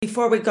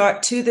before we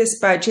got to this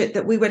budget,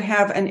 that we would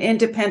have an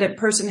independent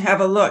person have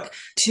a look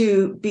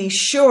to be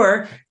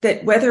sure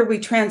that whether we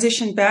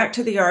transition back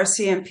to the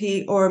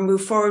RCMP or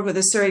move forward with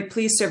the Surrey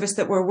Police Service,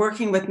 that we're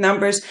working with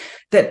numbers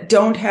that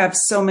don't have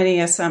so many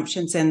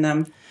assumptions in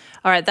them.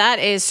 All right, that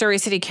is Surrey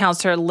City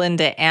Councillor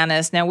Linda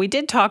Annis. Now, we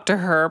did talk to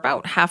her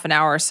about half an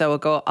hour or so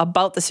ago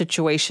about the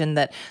situation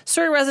that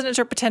Surrey residents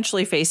are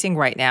potentially facing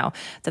right now,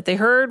 that they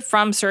heard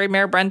from Surrey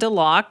Mayor Brenda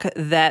Locke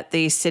that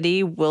the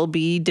city will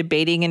be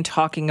debating and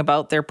talking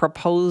about their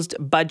proposed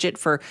budget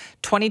for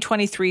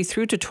 2023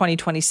 through to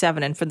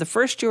 2027. And for the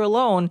first year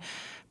alone,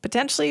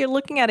 potentially you're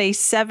looking at a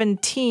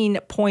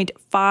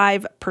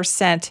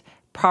 17.5%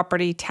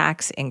 property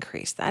tax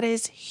increase. That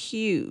is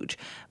huge.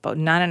 About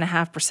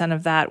 9.5%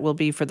 of that will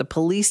be for the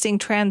policing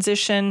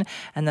transition.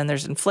 And then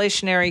there's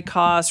inflationary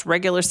costs,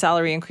 regular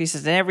salary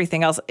increases, and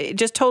everything else. It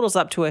just totals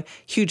up to a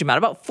huge amount,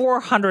 about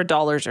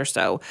 $400 or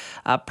so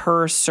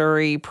per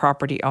Surrey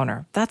property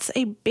owner. That's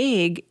a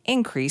big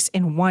increase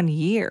in 1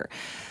 year.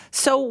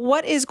 So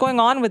what is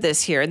going on with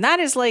this here? And that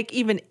is like,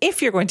 even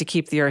if you're going to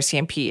keep the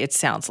RCMP, it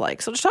sounds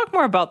like. So to talk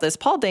more about this,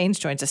 Paul Daines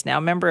joins us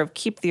now, member of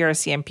Keep the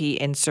RCMP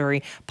in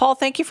Surrey. Paul,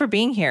 thank you for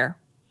being here.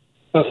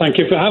 Well, thank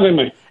you for having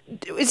me.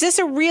 Is this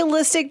a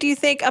realistic, do you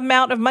think,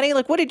 amount of money?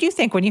 Like, what did you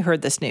think when you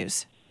heard this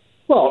news?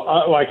 Well,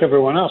 like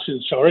everyone else in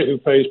Surrey who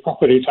pays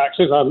property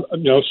taxes, I'm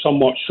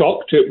somewhat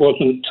shocked. It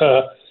wasn't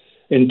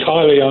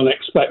entirely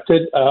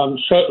unexpected.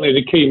 Certainly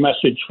the key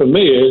message for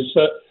me is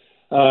that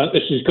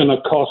this is going to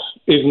cost,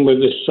 even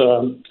with this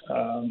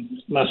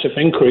massive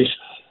increase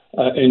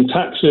in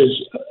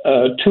taxes,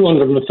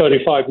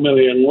 $235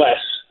 million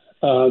less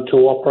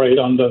to operate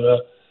under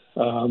the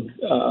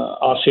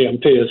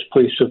RCMP as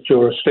police of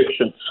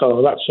jurisdiction.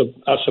 So that's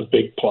a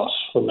big plus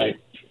for me.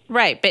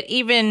 Right, but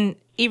even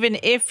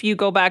if you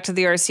go back to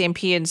the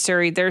RCMP in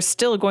Surrey, there's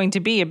still going to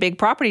be a big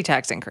property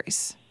tax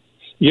increase.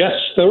 Yes,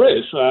 there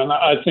is, and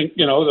I think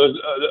I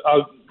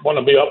want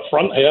to be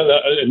upfront here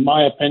that, in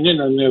my opinion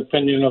and the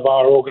opinion of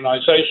our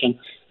organisation,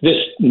 this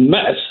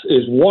mess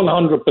is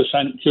 100%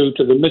 due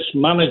to the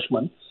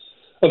mismanagement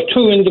of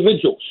two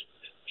individuals.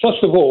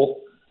 First of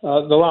all,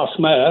 the last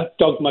mayor,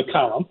 Doug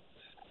McCallum,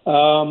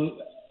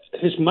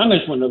 his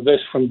management of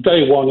this from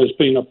day one has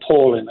been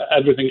appalling.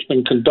 Everything's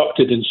been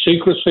conducted in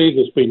secrecy.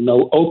 There's been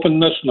no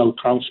openness, no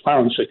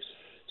transparency.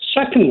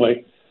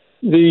 Secondly,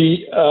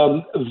 the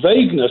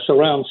vagueness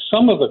around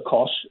some of the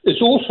costs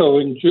is also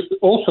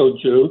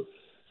due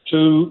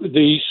to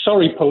the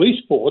Surrey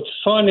Police Board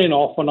signing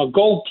off on a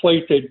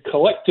gold-plated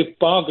collective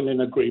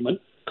bargaining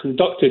agreement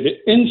conducted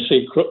in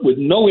secret with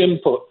no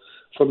input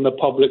from the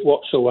public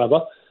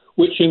whatsoever,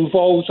 which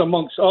involves,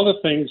 amongst other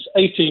things,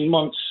 18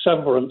 months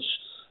severance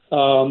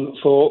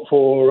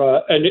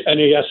for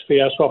any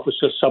SPS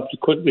officer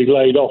subsequently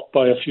laid off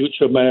by a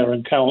future mayor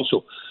and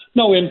council.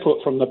 No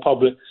input from the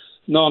public,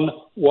 none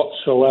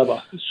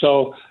whatsoever.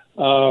 So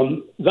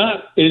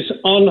that is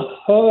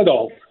unheard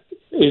of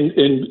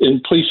in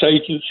police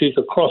agencies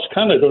across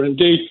Canada.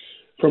 Indeed,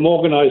 from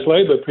organised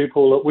labour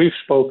people that we've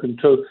spoken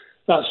to,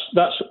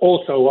 that's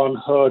also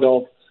unheard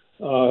of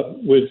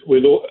with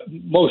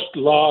most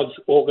large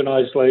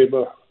organised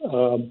labour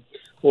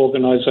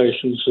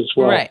organizations as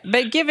well. Right.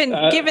 But given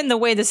the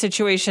way the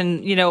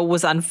situation,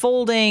 was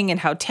unfolding and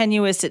how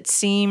tenuous it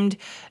seemed,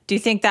 do you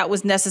think that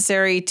was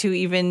necessary to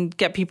even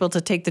get people to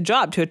take the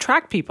job, to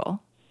attract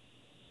people?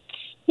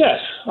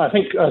 Yes, I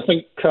think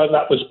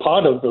that was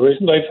part of the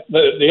reason. The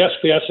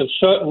SPS have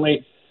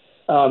certainly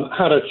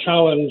had a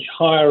challenge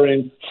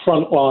hiring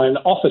frontline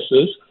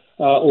officers,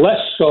 less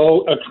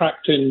so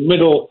attracting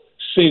middle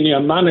senior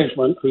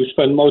management who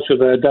spend most of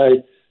their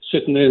day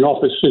sitting in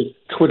offices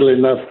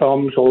twiddling their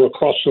thumbs or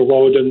across the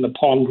road in the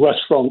Pond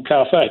Restaurant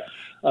Cafe.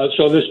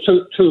 So there's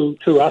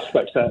two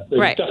aspects there. They've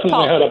right. definitely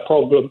Paul, had a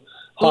problem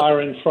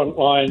hiring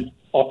frontline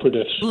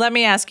operatives. Let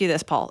me ask you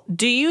this, Paul.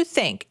 Do you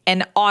think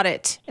an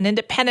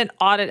independent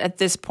audit at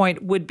this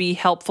point would be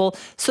helpful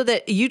so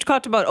that you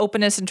talked about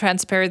openness and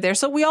transparency there,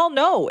 so we all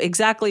know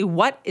exactly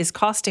what is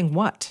costing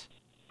what?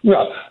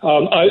 Yeah,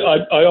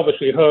 I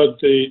obviously heard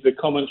the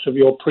comments of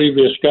your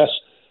previous guest,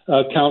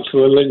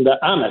 Councillor Linda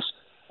Annis,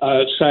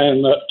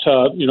 saying that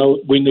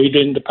we need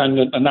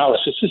independent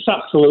analysis. It's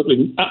absolute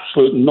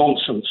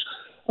nonsense.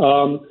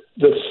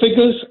 The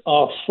figures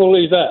are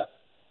fully there.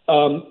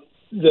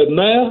 The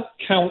Mayor,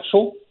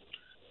 Council,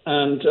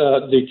 and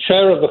the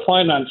Chair of the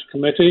Finance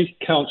Committee,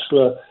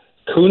 Councillor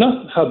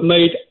Kuna, have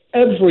made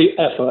every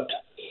effort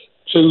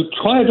to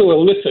try to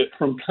elicit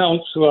from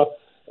Councillor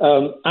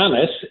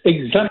Annis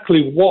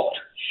exactly what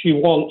she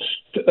wants,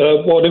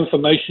 what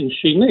information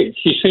she needs.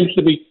 She seems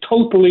to be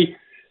totally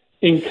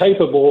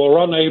incapable or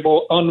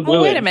unable, unwilling.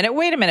 Well,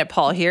 wait a minute,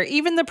 Paul, here.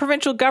 Even the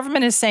provincial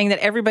government is saying that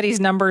everybody's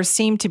numbers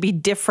seem to be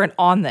different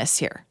on this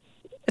here.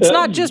 It's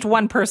not just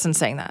one person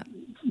saying that.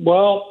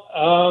 Well,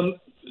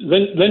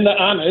 Linda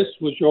Annis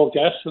was your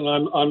guest,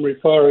 and I'm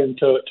referring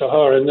to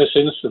her in this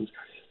instance.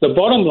 The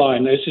bottom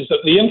line is that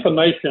the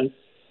information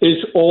is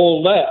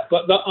all there,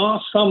 but there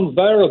are some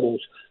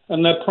variables,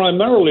 and they're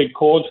primarily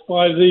caused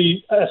by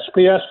the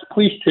SPS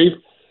police chief,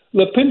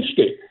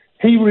 Lipinski.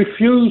 he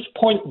refused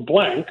point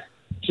blank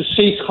to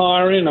cease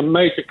hiring and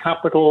major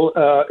capital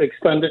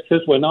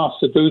expenditures when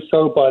asked to do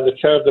so by the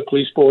chair of the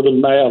police board and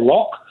Mayor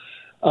Locke,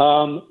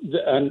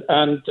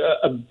 and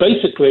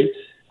basically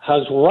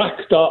has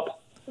racked up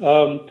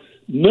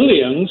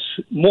millions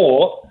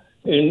more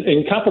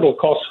in capital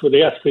costs for the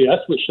SPS,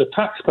 which the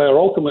taxpayer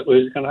ultimately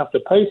is going to have to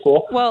pay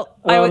for. Well,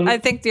 I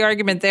think the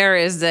argument there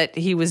is that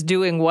he was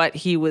doing what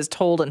he was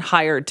told and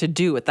hired to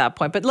do at that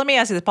point. But let me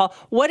ask you this, Paul.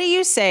 What do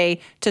you say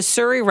to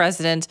Surrey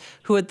residents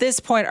who at this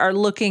point are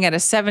looking at a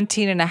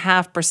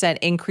 17.5%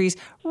 increase,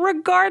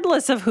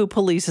 regardless of who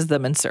polices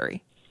them in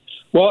Surrey?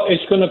 Well,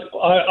 it's going to.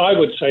 I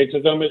would say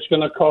to them, it's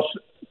going to cost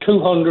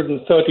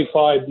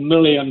 $235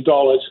 million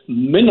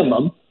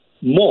minimum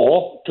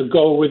more to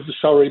go with the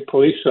Surrey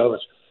Police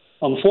Service.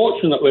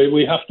 Unfortunately,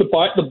 we have to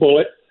bite the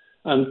bullet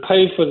and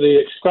pay for the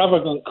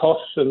extravagant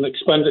costs and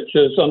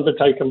expenditures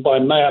undertaken by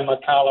Mayor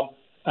McCallum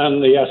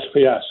and the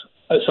SPS.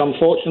 It's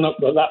unfortunate,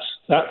 but that's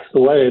the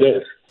way it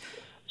is.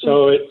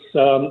 So it's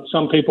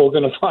some people are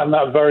going to find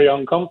that very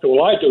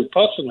uncomfortable. I do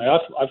personally. I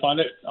find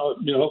it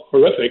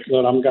horrific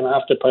that I'm going to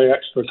have to pay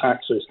extra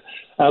taxes,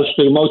 as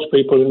do most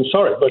people in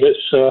Surrey. But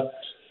it's do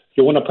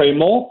you want to pay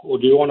more or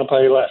do you want to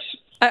pay less?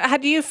 How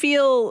do you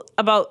feel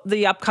about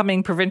the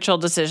upcoming provincial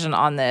decision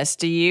on this?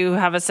 Do you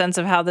have a sense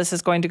of how this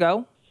is going to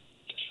go?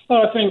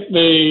 Well, I think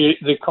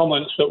the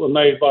comments that were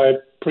made by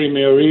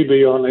Premier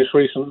Eby on his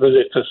recent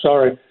visit to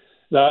Surrey,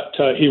 that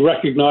he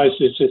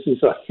recognises this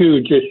is a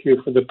huge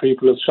issue for the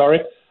people of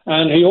Surrey,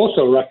 and he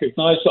also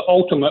recognised that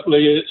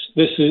ultimately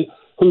this is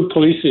who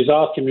polices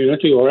our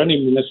community or any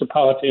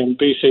municipality in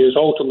BC is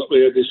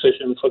ultimately a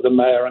decision for the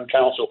mayor and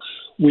council.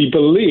 We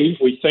believe,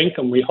 we think,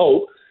 and we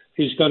hope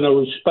he's going to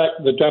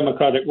respect the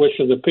democratic wish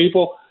of the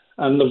people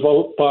and the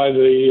vote by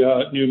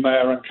the new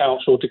mayor and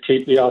council to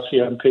keep the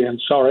RCMP in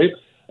Surrey.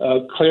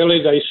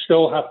 Clearly, they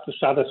still have to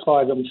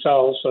satisfy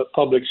themselves that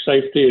public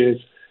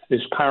safety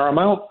is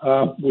paramount.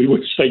 We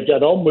would say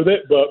get on with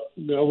it, but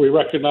we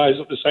recognise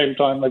at the same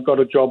time they've got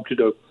a job to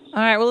do.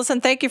 All right. Well,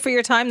 listen, thank you for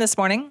your time this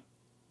morning.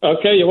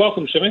 Okay, you're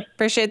welcome, Simi.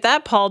 Appreciate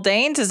that. Paul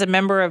Daines is a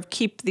member of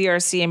Keep the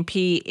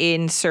RCMP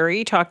in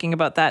Surrey, talking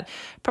about that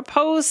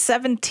proposed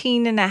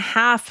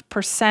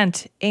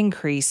 17.5%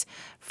 increase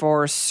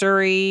for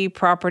Surrey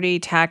property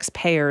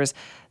taxpayers.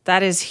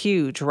 That is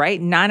huge,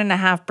 right?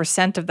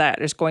 9.5% of that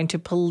is going to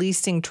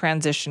policing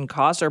transition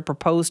costs, or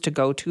proposed to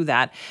go to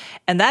that.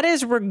 And that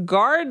is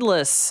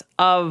regardless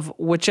of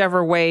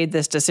whichever way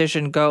this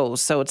decision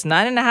goes. So it's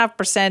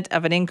 9.5%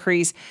 of an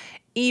increase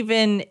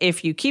even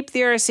if you keep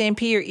the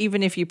RCMP or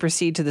even if you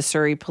proceed to the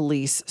Surrey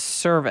Police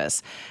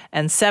Service.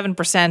 And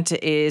 7%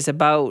 is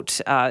about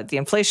the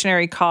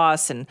inflationary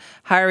costs and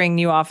hiring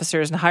new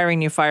officers and hiring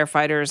new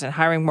firefighters and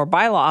hiring more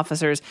bylaw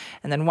officers.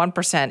 And then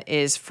 1%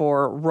 is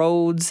for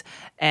roads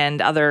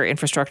and other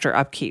infrastructure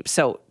upkeep.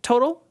 So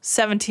total,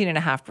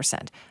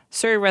 17.5%.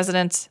 Surrey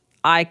residents,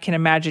 I can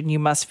imagine you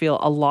must feel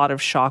a lot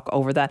of shock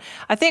over that.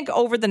 I think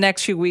over the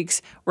next few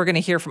weeks, we're going to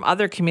hear from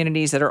other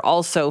communities that are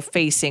also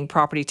facing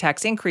property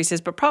tax increases,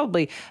 but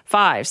probably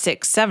 5,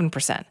 6,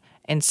 7%.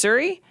 In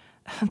Surrey,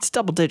 it's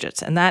double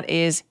digits, and that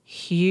is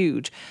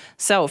huge.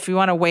 So if you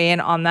want to weigh in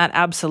on that,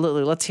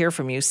 absolutely. Let's hear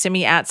from you.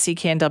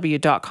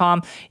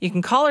 simi@cknw.com. You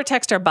can call or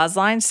text our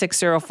buzzline,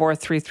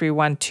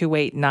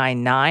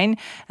 604-331-2899.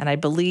 And I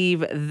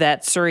believe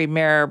that Surrey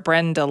Mayor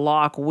Brenda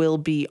Locke will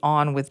be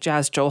on with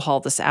Jas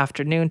Johal this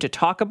afternoon to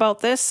talk about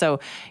this. So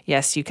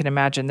yes, you can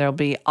imagine there'll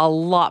be a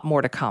lot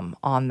more to come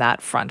on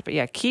that front. But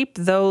yeah, keep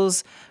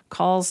those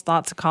calls,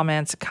 thoughts,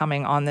 comments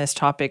coming on this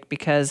topic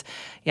because,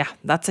 yeah,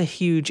 that's a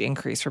huge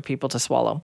increase for people to swallow.